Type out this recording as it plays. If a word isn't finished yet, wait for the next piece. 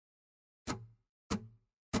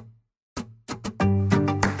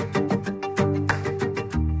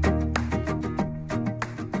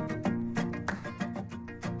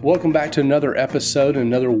Welcome back to another episode,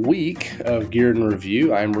 another week of Geared in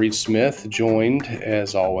Review. I'm Reed Smith, joined,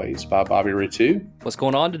 as always, by Bobby Ritu. What's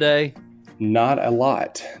going on today? Not a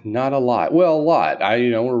lot. Well, a lot.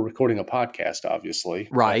 We're recording a podcast, obviously.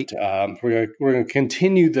 Right. But, we're going to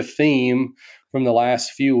continue the theme from the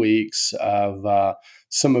last few weeks of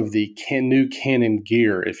some of the new Canon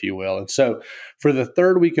gear, if you will. And so for the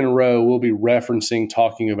third week in a row, we'll be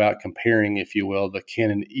talking about comparing, if you will, the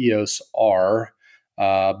Canon EOS R.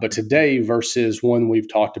 But today versus one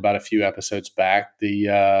we've talked about a few episodes back,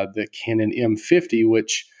 the Canon M50,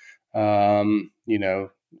 which, don't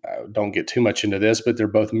get too much into this, but they're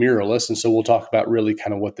both mirrorless. And so we'll talk about really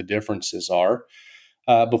kind of what the differences are.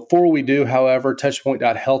 Before we do, however,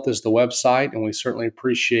 touchpoint.health is the website, and we certainly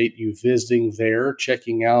appreciate you visiting there,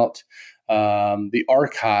 checking out the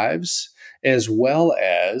archives, as well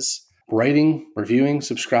as rating, reviewing,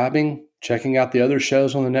 subscribing, checking out the other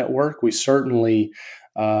shows on the network. We certainly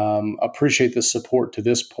appreciate the support to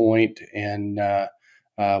this point, and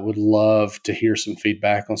would love to hear some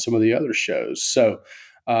feedback on some of the other shows. So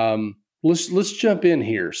let's jump in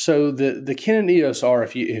here. So the Canon EOS R,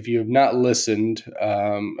 if you have not listened,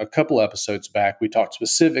 a couple episodes back, we talked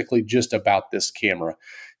specifically just about this camera.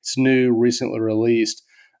 It's new, recently released.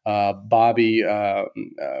 Bobby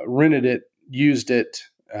rented it, used it,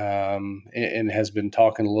 and has been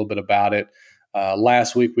talking a little bit about it.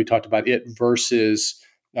 Last week, we talked about it versus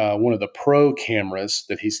one of the pro cameras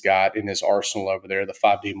that he's got in his arsenal over there, the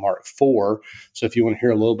 5D Mark IV. So if you want to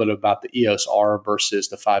hear a little bit about the EOS R versus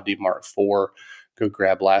the 5D Mark IV, go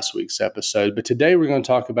grab last week's episode. But today we're going to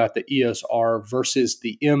talk about the EOS R versus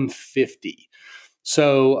the M50.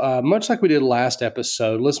 So much like we did last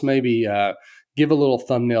episode, let's maybe give a little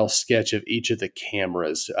thumbnail sketch of each of the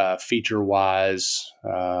cameras, feature-wise,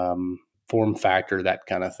 form factor, that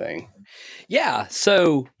kind of thing. Yeah.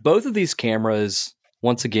 So both of these cameras,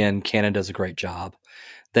 once again, Canon does a great job.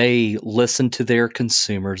 They listen to their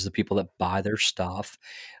consumers, the people that buy their stuff.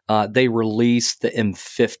 They released the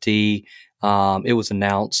M50. It was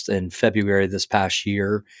announced in February this past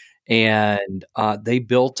year. And they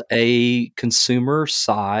built a consumer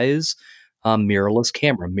size mirrorless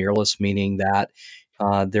camera. Mirrorless meaning that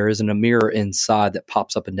there isn't a mirror inside that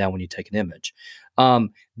pops up and down when you take an image.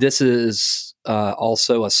 This is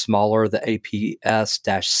also a smaller, the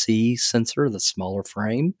APS-C sensor, the smaller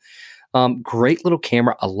frame. Great little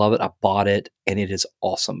camera. I love it. I bought it, and it is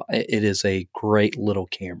awesome. It is a great little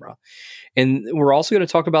camera. And we're also going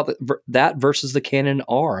to talk about that versus the Canon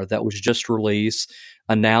R that was just released,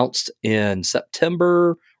 announced in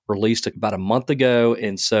September, released about a month ago.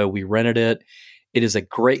 And so we rented it. It is a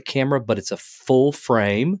great camera, but it's a full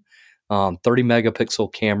frame. 30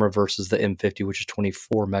 megapixel camera versus the M50, which is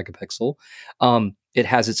 24 megapixel. It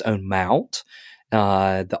has its own mount,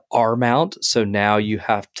 the R mount. So now you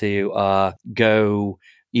have to go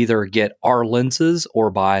either get R lenses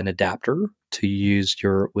or buy an adapter to use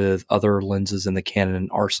with other lenses in the Canon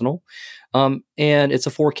arsenal. And it's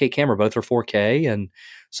a 4K camera. Both are 4K. And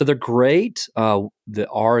so they're great. The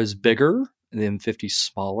R is bigger, the M50 is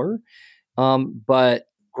smaller. But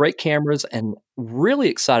great cameras, and really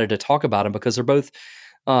excited to talk about them because they're both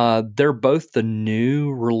the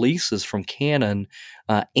new releases from Canon,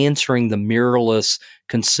 answering the mirrorless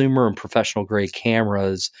consumer and professional grade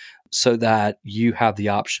cameras, so that you have the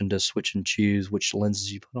option to switch and choose which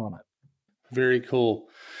lenses you put on it. Very cool.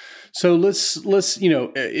 So let's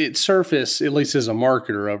at surface, at least as a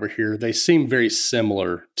marketer over here, they seem very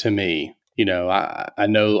similar to me. I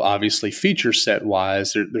know obviously feature set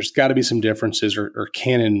wise, there's got to be some differences, or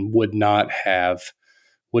Canon would not have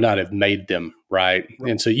made them, right?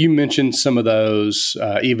 And so you mentioned some of those,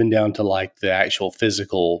 even down to like the actual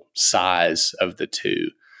physical size of the two.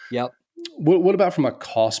 Yep. What about from a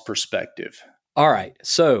cost perspective? All right.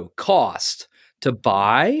 So cost to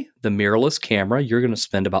buy the mirrorless camera, you're going to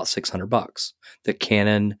spend about $600. The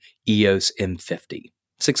Canon EOS M50,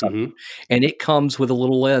 $600, Mm-hmm. and it comes with a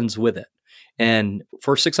little lens with it. And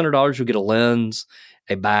for $600, you'll get a lens,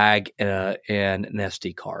 a bag, and an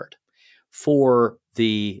SD card. For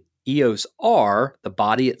the EOS R, the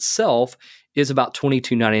body itself is about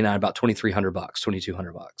 $22.99, about $2,300,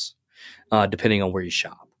 $2,200, depending on where you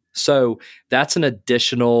shop. So that's an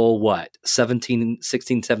additional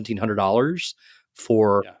 $1,700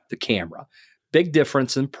 for the camera. Big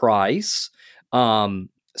difference in price.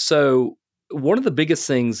 So one of the biggest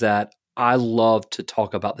things that I love to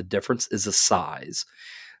talk about the difference is the size.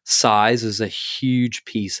 Size is a huge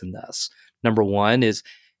piece in this. Number one is,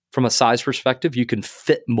 from a size perspective, you can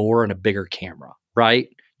fit more in a bigger camera, right?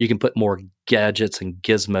 You can put more gadgets and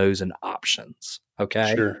gizmos and options,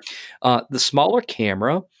 okay? Sure. The smaller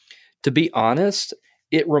camera, to be honest,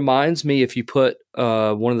 it reminds me, if you put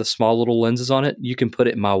one of the small little lenses on it, you can put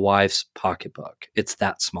it in my wife's pocketbook. It's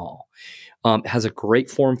that small. It has a great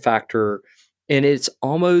form factor, and it's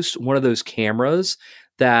almost one of those cameras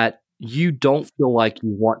that you don't feel like you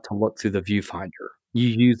want to look through the viewfinder. You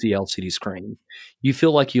use the LCD screen. You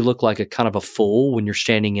feel like you look like a kind of a fool when you're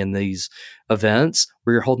standing in these events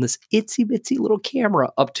where you're holding this itsy bitsy little camera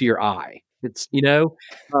up to your eye. It's, uh,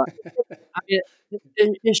 I mean,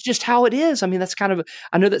 it's just how it is. I mean, that's kind of,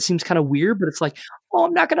 I know that seems kind of weird, but it's like, oh,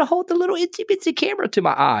 I'm not going to hold the little itsy bitsy camera to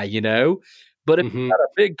my eye. But if you've got a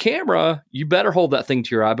big camera, you better hold that thing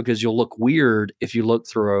to your eye because you'll look weird if you look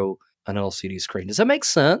through an LCD screen. Does that make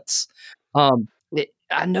sense?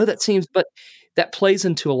 I know that seems, but that plays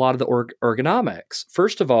into a lot of the ergonomics.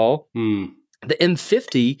 First of all, the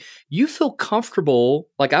M50, you feel comfortable.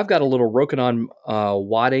 Like I've got a little Rokinon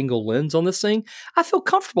wide angle lens on this thing. I feel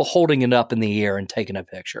comfortable holding it up in the air and taking a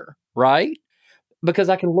picture, right? Because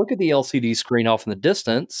I can look at the LCD screen off in the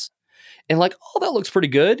distance and like, oh, that looks pretty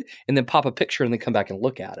good. And then pop a picture and then come back and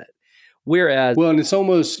look at it. Whereas, well, and it's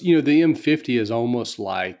almost, the M50 is almost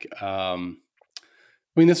like,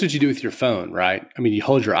 that's what you do with your phone, right? I mean, you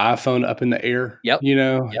hold your iPhone up in the air,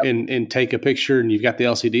 and take a picture, and you've got the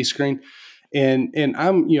LCD screen. And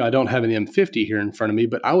I'm, I don't have an M50 here in front of me,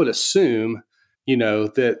 but I would assume,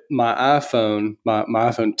 that my iPhone, my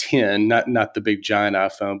iPhone 10, not the big giant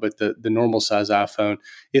iPhone, but the normal size iPhone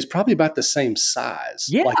is probably about the same size.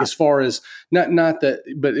 Yeah. Like as far as not that,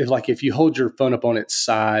 but if you hold your phone up on its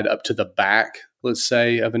side up to the back, let's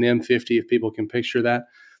say of an M50, if people can picture that,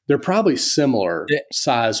 they're probably similar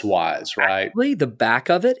size wise, right? Actually, the back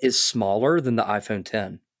of it is smaller than the iPhone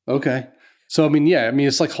 10. Okay. So,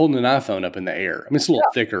 it's like holding an iPhone up in the air. It's a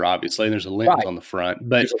little thicker, obviously, and there's a lens on the front,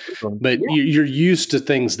 but you're used to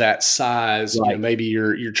things that size. Right. Maybe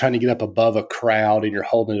you're trying to get up above a crowd and you're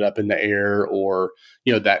holding it up in the air, or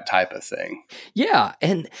that type of thing. Yeah,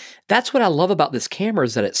 and that's what I love about this camera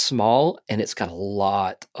is that it's small and it's got a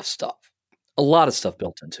lot of stuff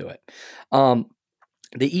built into it.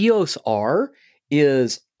 The EOS R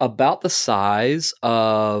is about the size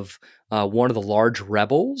of one of the large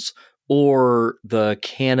Rebels or the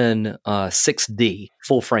Canon 6D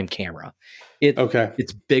full frame camera.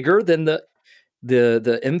 It's bigger than the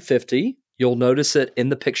M50. You'll notice it in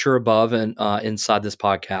the picture above and inside this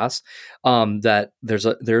podcast that there's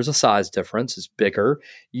a size difference. It's bigger.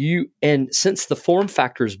 And since the form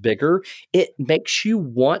factor is bigger, it makes you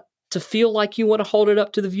want to feel like you want to hold it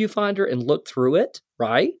up to the viewfinder and look through it,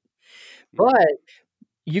 right? But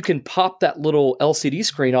you can pop that little LCD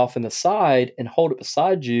screen off in the side and hold it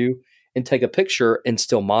beside you and take a picture and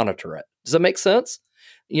still monitor it. Does that make sense?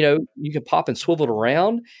 You can pop and swivel it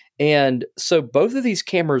around. And so both of these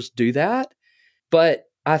cameras do that. But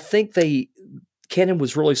I think Canon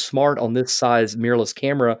was really smart on this size mirrorless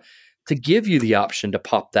camera to give you the option to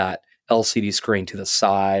pop that LCD screen to the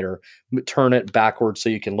side or turn it backwards so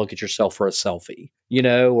you can look at yourself for a selfie,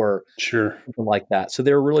 or sure, something like that. So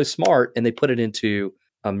they're really smart and they put it into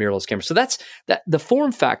a mirrorless camera. So that's that. The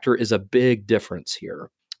form factor is a big difference here.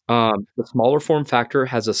 The smaller form factor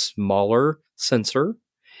has a smaller sensor,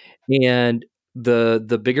 and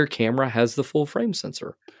the bigger camera has the full frame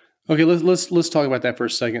sensor. Okay, let's talk about that for a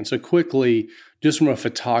second. So quickly, just from a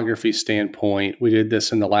photography standpoint, we did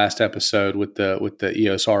this in the last episode with the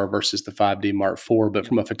EOS R versus the 5D Mark IV. But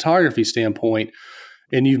from a photography standpoint,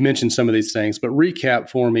 and you've mentioned some of these things, but recap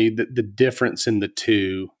for me the difference in the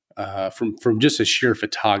two from just a sheer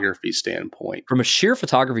photography standpoint. From a sheer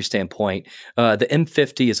photography standpoint, the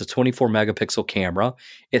M50 is a 24 megapixel camera.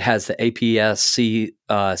 It has the APS-C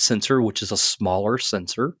sensor, which is a smaller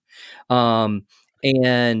sensor.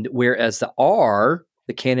 And whereas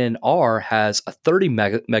the Canon R has a 30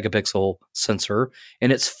 megapixel sensor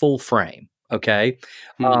and it's full frame. Okay.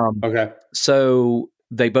 Okay. So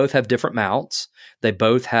they both have different mounts. They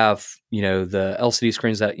both have, the LCD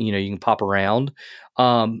screens that, you can pop around.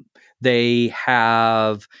 They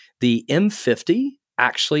have the M50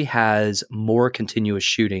 actually has more continuous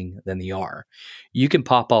shooting than the R. You can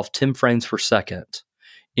pop off 10 frames per second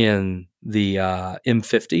in the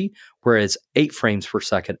M50, whereas 8 frames per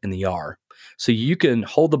second in the R. So you can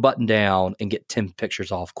hold the button down and get 10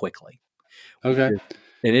 pictures off quickly. Okay.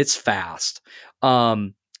 And it's fast.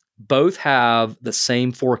 Both have the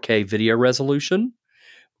same 4K video resolution,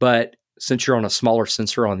 but since you're on a smaller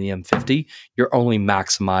sensor on the M50, you're only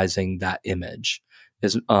maximizing that image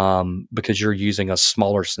because you're using a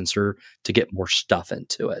smaller sensor to get more stuff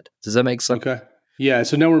into it. Does that make sense? Okay. Yeah.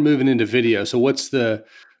 So now we're moving into video. So what's the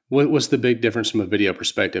big difference from a video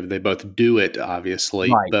perspective? They both do it,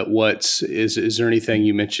 obviously, right. But is there anything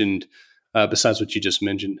you mentioned besides what you just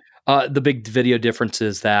mentioned? The big video difference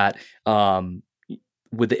is that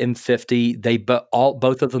with the M50,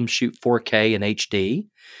 both of them shoot 4K and HD,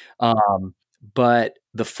 but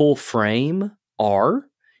the full frame R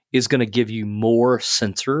is going to give you more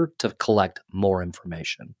sensor to collect more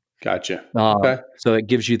information. Gotcha. Okay. So it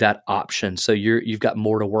gives you that option. So you've got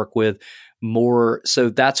more to work with, more. So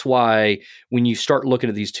that's why when you start looking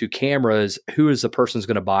at these two cameras, who is the person who's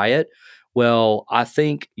going to buy it? Well, I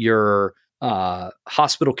think your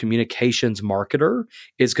hospital communications marketer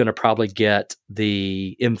is going to probably get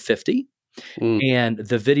the M50, and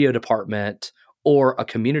the video department or a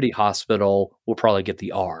community hospital will probably get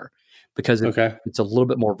the R, because it's a little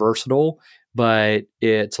bit more versatile, but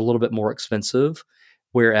it's a little bit more expensive.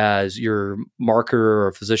 Whereas your marketer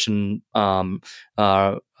or physician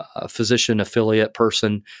affiliate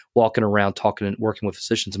person walking around talking and working with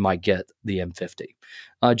physicians might get the M50,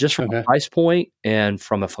 just from a price point and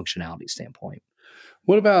from a functionality standpoint.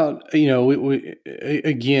 What about, again,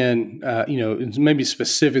 maybe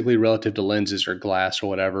specifically relative to lenses or glass or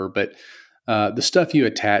whatever, but the stuff you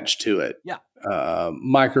attach to it. Yeah.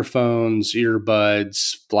 Microphones,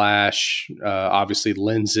 earbuds, flash, obviously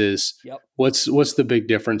lenses. Yep. What's the big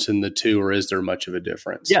difference in the two, or is there much of a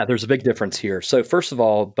difference? Yeah, there's a big difference here. So first of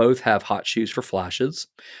all, both have hot shoes for flashes.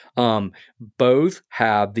 Both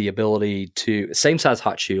have the ability to, same size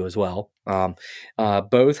hot shoe as well.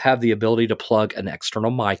 Both have the ability to plug an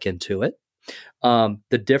external mic into it.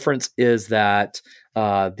 The difference is that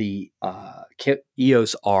the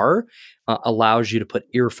EOS R allows you to put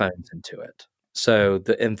earphones into it. So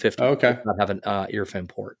the M50 does not have an earphone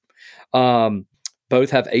port.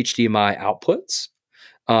 Both have HDMI outputs,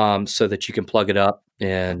 so that you can plug it up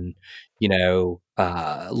and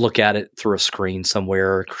look at it through a screen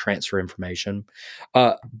somewhere, transfer information.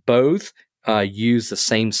 Both use the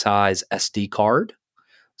same size SD card.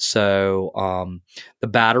 So the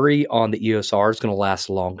battery on the EOS R is going to last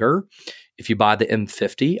longer. If you buy the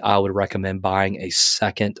M50, I would recommend buying a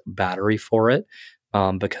second battery for it,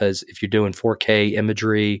 because if you're doing 4K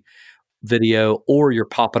imagery video, or you're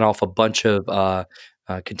popping off a bunch of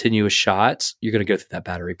continuous shots, you're going to go through that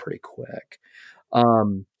battery pretty quick.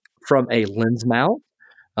 From a lens mount,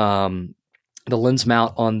 the lens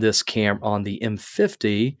mount on this on the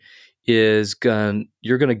M50 you're going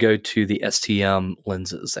to go to the STM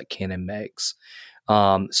lenses that Canon makes.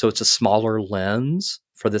 So it's a smaller lens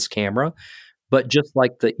for this camera, but just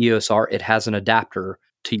like the EOS R, it has an adapter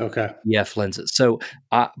to EF lenses. So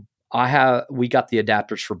we got the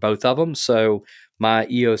adapters for both of them. So my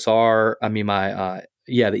EOS R, the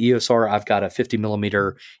EOS R, I've got a 50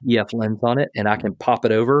 millimeter EF lens on it, and I can pop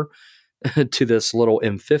it over to this little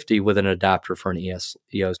M50 with an adapter for an EOS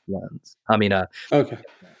lens.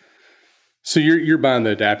 So you're buying the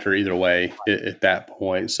adapter either way at that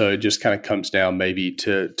point. So it just kind of comes down maybe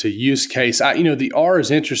to use case. The R is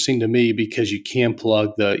interesting to me because you can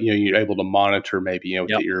plug you're able to monitor maybe with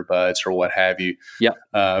the earbuds or what have you. Yeah,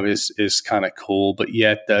 is kind of cool. But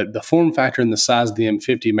yet the form factor and the size of the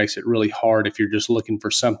M50 makes it really hard if you're just looking for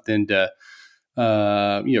something to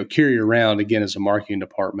carry around. Again, as a marketing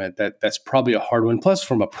department, that's probably a hard one. Plus,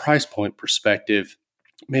 from a price point perspective,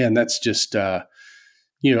 man, that's just.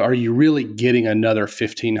 Are you really getting another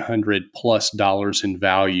 $1,500+ in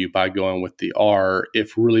value by going with the R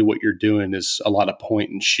if really what you're doing is a lot of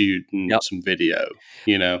point and shoot and some video?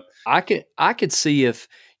 I could see if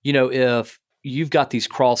you've got these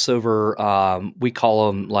crossover, we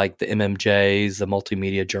call them like the MMJs, the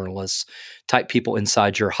multimedia journalists type people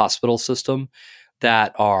inside your hospital system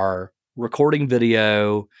that are recording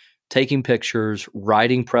video, taking pictures,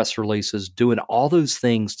 writing press releases, doing all those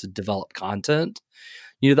things to develop content.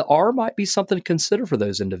 The R might be something to consider for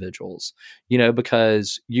those individuals,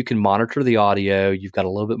 because you can monitor the audio. You've got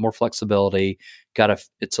a little bit more flexibility.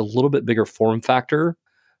 It's a little bit bigger form factor,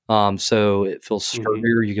 so it feels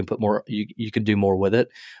sturdier. You can put more. You can do more with it.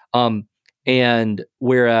 And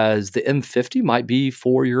whereas the M50 might be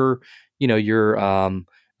for your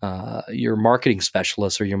marketing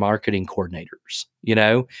specialists or your marketing coordinators,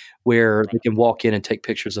 where they can walk in and take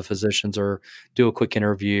pictures of physicians or do a quick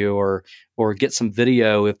interview or get some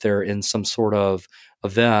video if they're in some sort of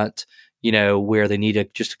event, where they need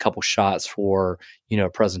just a couple shots for, a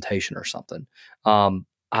presentation or something.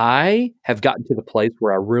 I have gotten to the place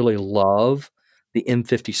where I really love the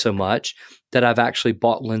M50 so much that I've actually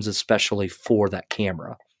bought lenses specially for that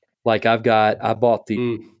camera. Like I bought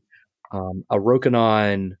the a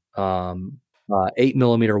Rokinon 8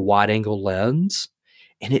 millimeter wide angle lens,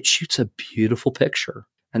 and it shoots a beautiful picture,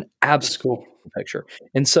 an absolutely cool picture.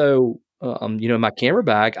 And so, in my camera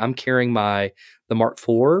bag, I'm carrying the Mark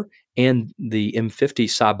IV and the M50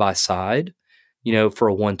 side by side, for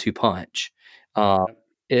a 1-2 punch.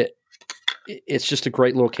 It it's just a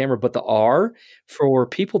great little camera. But the R, for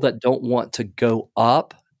people that don't want to go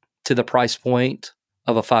up to the price point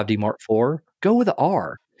of a 5D Mark IV, go with the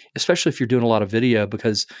R, especially if you're doing a lot of video,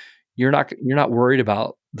 because you're not worried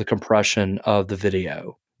about the compression of the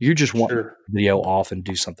video. You just want the video off and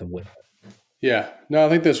do something with it. Yeah. No, I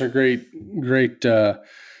think those are great kind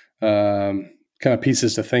of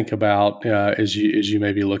pieces to think about as you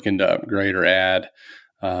may be looking to upgrade or add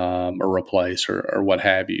or replace or what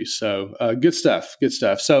have you. So good stuff.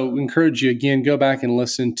 So encourage you, again, go back and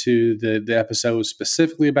listen to the episode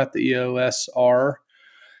specifically about the EOS R.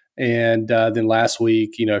 And then last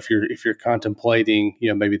week, if you're contemplating,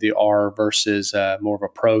 maybe the R versus more of a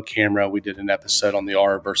pro camera, we did an episode on the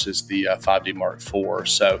R versus the 5D Mark IV.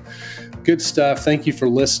 So good stuff. Thank you for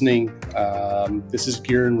listening. This is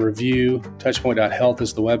Gear and Review. Touchpoint.health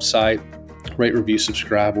is the website. Rate, review,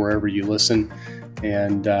 subscribe wherever you listen.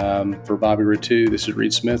 And for Bobby Ratu, this is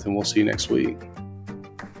Reed Smith, and we'll see you next week.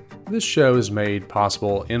 This show is made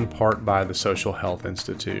possible in part by the Social Health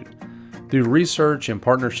Institute. Through research and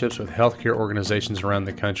partnerships with healthcare organizations around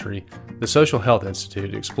the country, the Social Health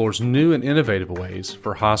Institute explores new and innovative ways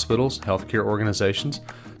for hospitals, healthcare organizations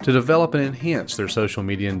to develop and enhance their social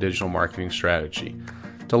media and digital marketing strategy.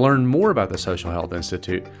 To learn more about the Social Health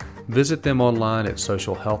Institute, visit them online at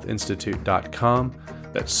socialhealthinstitute.com.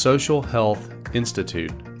 That's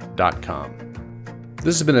socialhealthinstitute.com.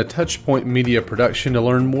 This has been a Touchpoint Media production. To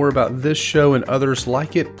learn more about this show and others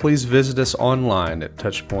like it, please visit us online at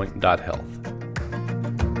touchpoint.health.